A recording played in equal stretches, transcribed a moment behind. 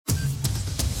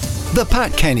The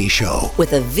Pat Kenny Show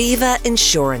with Aviva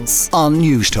Insurance on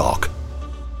News Talk.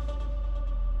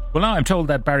 Well, now I'm told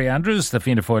that Barry Andrews, the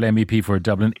Fianna Fáil MEP for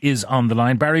Dublin, is on the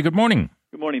line. Barry, good morning.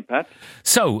 Good morning, Pat.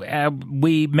 So,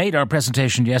 we made our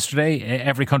presentation yesterday.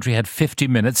 Every country had 50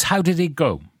 minutes. How did it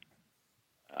go?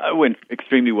 It went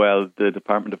extremely well. The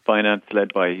Department of Finance,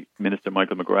 led by Minister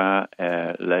Michael McGrath,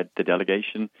 led the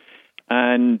delegation.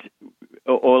 And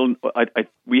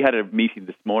we had a meeting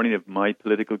this morning of my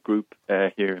political group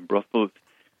here in Brussels.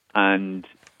 And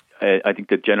I think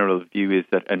the general view is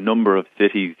that a number of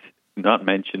cities, not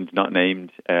mentioned, not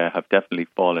named, have definitely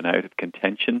fallen out of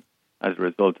contention as a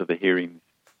result of the hearings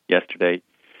yesterday.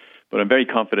 But I'm very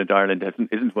confident Ireland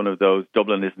isn't one of those.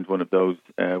 Dublin isn't one of those.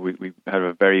 We have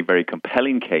a very, very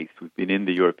compelling case. We've been in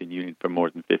the European Union for more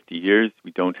than 50 years.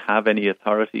 We don't have any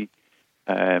authority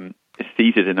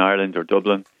seated in Ireland or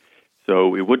Dublin.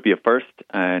 So it would be a first.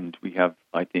 And we have,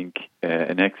 I think,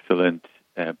 an excellent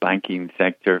banking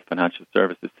sector, financial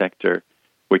services sector,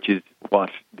 which is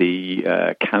what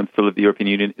the Council of the European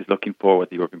Union is looking for, what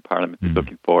the European Parliament is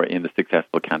looking for in the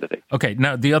successful candidate. OK,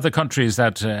 now the other countries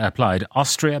that applied: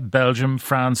 Austria, Belgium,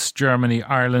 France, Germany,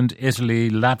 Ireland, Italy,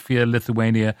 Latvia,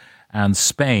 Lithuania and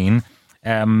Spain.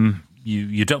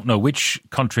 You don't know which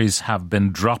countries have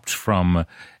been dropped from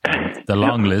the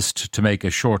long list to make a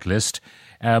short list.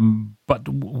 But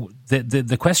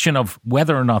the question of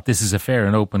whether or not this is a fair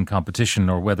and open competition,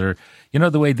 or whether, you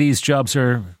know, the way these jobs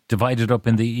are divided up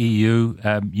in the EU,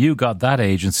 you got that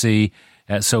agency,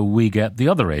 so we get the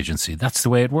other agency. That's the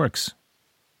way it works.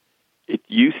 It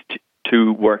used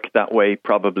to work that way,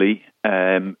 probably,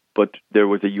 but there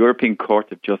was a European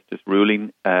Court of Justice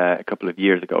ruling a couple of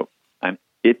years ago, and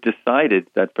it decided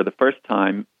that for the first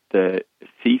time, the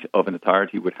seat of an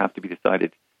authority would have to be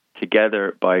decided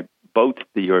together by both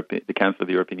the Council of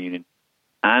the European Union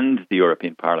and the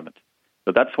European Parliament.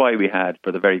 So that's why we had,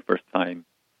 for the very first time,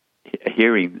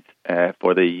 hearings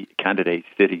for the candidate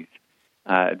cities.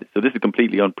 So this is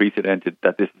completely unprecedented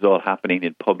that this is all happening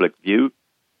in public view,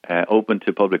 open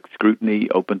to public scrutiny,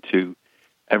 open to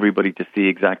everybody to see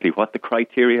exactly what the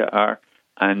criteria are.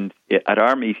 And at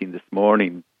our meeting this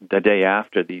morning, the day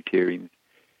after these hearings,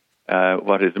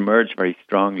 what has emerged very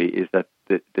strongly is that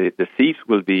the seat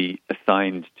will be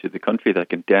assigned to the country that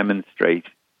can demonstrate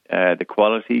the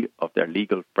quality of their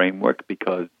legal framework,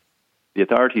 because the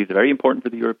authority is very important for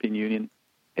the European Union.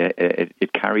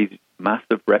 It carries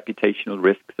massive reputational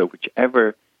risk, so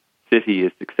whichever city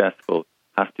is successful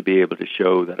has to be able to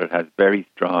show that it has very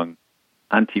strong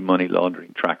anti-money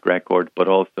laundering track record, but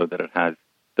also that it has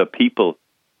the people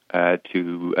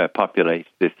to populate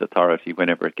this authority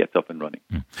whenever it gets up and running.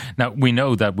 Now, we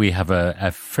know that we have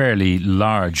a fairly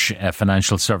large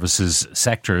financial services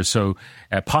sector, so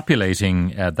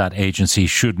populating that agency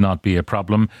should not be a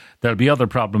problem. There'll be other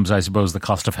problems, I suppose, the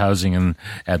cost of housing and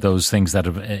those things that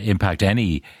impact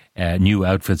any new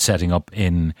outfit setting up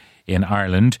in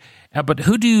Ireland. But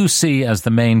who do you see as the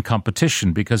main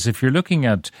competition? Because if you're looking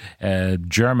at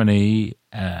Germany,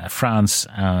 France,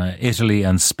 Italy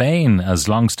and Spain as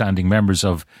long-standing members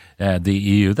of the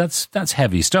EU, that's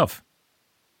heavy stuff.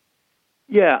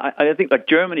 Yeah, I think like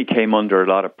Germany came under a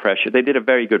lot of pressure. They did a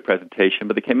very good presentation,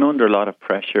 but they came under a lot of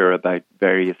pressure about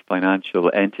various financial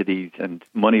entities and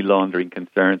money laundering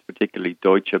concerns, particularly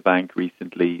Deutsche Bank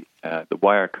recently, the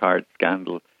Wirecard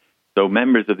scandal. So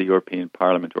members of the European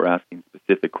Parliament were asking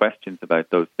specific questions about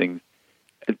those things.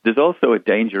 There's also a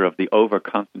danger of the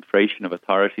over-concentration of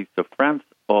authorities. So France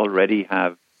already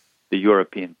have the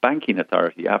European Banking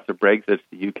Authority. After Brexit,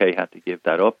 the UK had to give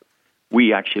that up.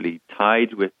 We actually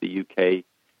tied with the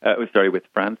with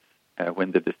France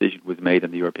when the decision was made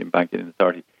on the European Banking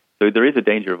Authority. So there is a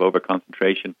danger of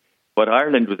over-concentration. What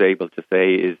Ireland was able to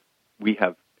say is we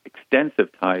have extensive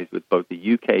ties with both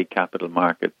the UK capital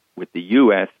markets, with the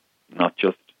US, not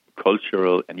just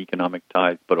cultural and economic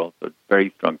ties, but also very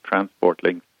strong transport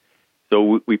links.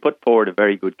 So we put forward a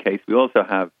very good case. We also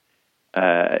have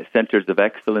centres of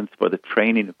excellence for the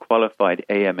training of qualified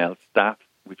AML staff,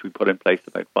 which we put in place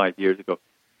about 5 years ago.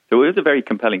 So it is a very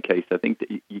compelling case. I think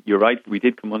that you're right. We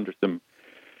did come under some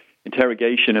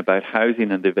interrogation about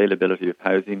housing and the availability of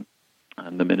housing.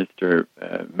 And the Minister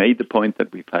made the point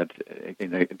that we've had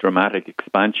a dramatic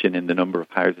expansion in the number of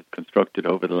houses constructed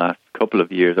over the last couple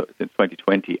of years, since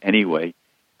 2020 anyway,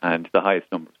 and the highest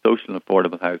number of social and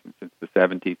affordable housing since the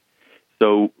 70s.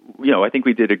 So, I think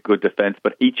we did a good defence,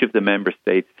 but each of the member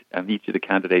states and each of the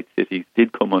candidate cities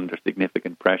did come under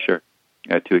significant pressure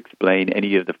to explain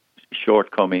any of the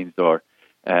shortcomings or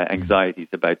anxieties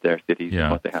about their cities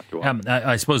and what they have to offer.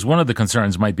 I suppose one of the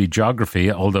concerns might be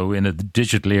geography, although in a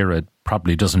digital era it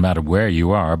probably doesn't matter where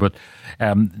you are, but,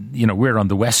 we're on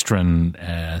the western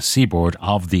seaboard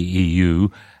of the EU.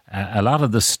 A lot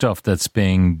of the stuff that's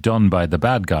being done by the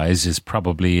bad guys is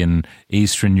probably in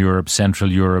Eastern Europe,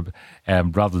 Central Europe,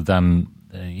 rather than,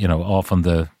 off on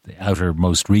the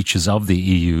outermost reaches of the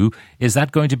EU. Is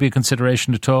that going to be a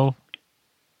consideration at all?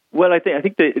 Well, I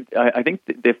think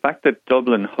the fact that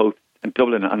Dublin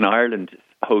and Ireland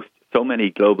host so many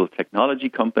global technology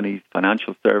companies,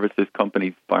 financial services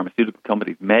companies, pharmaceutical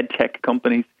companies, med tech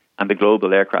companies, and the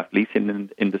global aircraft leasing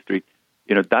industry,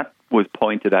 that was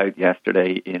pointed out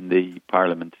yesterday in the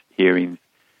Parliament hearings,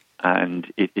 and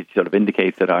it sort of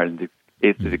indicates that Ireland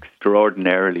is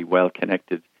extraordinarily well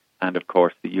connected, and of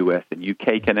course the US and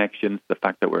UK connections, the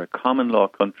fact that we're a common law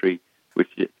country, which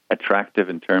is attractive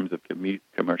in terms of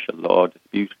commercial law,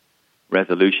 dispute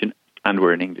resolution, and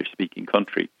we're an English-speaking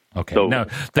country. Okay. So now,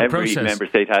 every member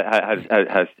state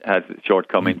has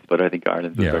shortcomings, but I think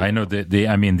Ireland. Yeah, I know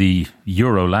the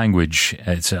Euro language.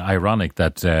 It's ironic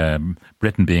that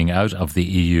Britain being out of the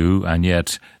EU, and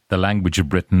yet the language of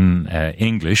Britain,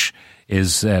 English,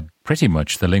 is pretty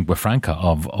much the lingua franca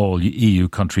of all EU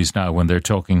countries now when they're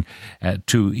talking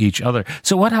to each other.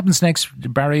 So what happens next,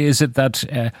 Barry? Is it that,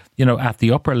 at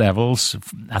the upper levels,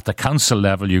 at the council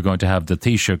level, you're going to have the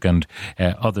Taoiseach and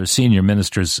other senior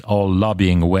ministers all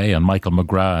lobbying away on Michael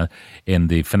McGrath in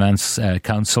the Finance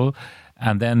Council,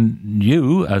 and then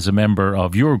you, as a member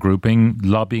of your grouping,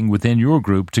 lobbying within your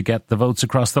group to get the votes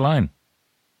across the line?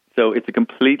 So it's a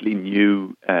completely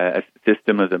new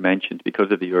system, as I mentioned,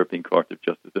 because of the European Court of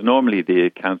Justice. So normally the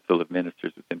Council of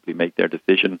Ministers would simply make their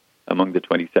decision among the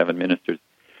 27 ministers.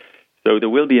 So there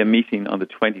will be a meeting on the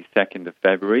 22nd of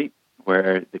February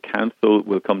where the Council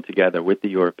will come together with the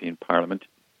European Parliament,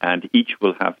 and each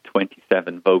will have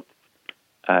 27 votes.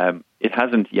 It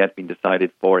hasn't yet been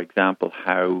decided, for example,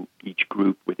 how each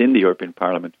group within the European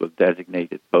Parliament will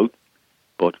designate its votes,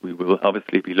 but we will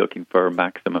obviously be looking for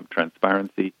maximum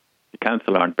transparency. The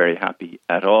Council aren't very happy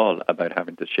at all about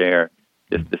having to share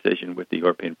this decision with the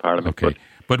European Parliament. Okay.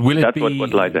 But will it that's what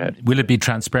lies ahead. Will it be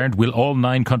transparent? Will all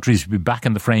 9 countries be back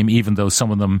in the frame, even though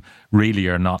some of them really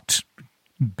are not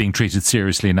being treated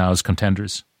seriously now as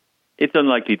contenders? It's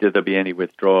unlikely that there'll be any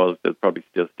withdrawals. They'll probably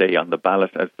still stay on the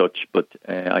ballot as such, but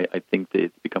I think that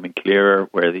it's becoming clearer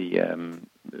where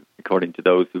according to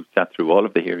those who sat through all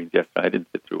of the hearings yesterday, I didn't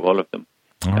sit through all of them.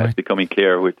 Right. It's becoming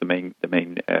clear with the main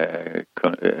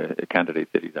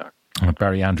candidates that these are.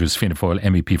 Barry Andrews, Fianna Fáil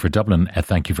MEP for Dublin,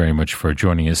 thank you very much for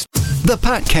joining us. The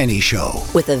Pat Kenny Show.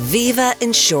 With Aviva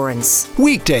Insurance.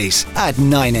 Weekdays at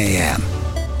 9 a.m.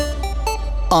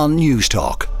 on News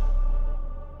Talk.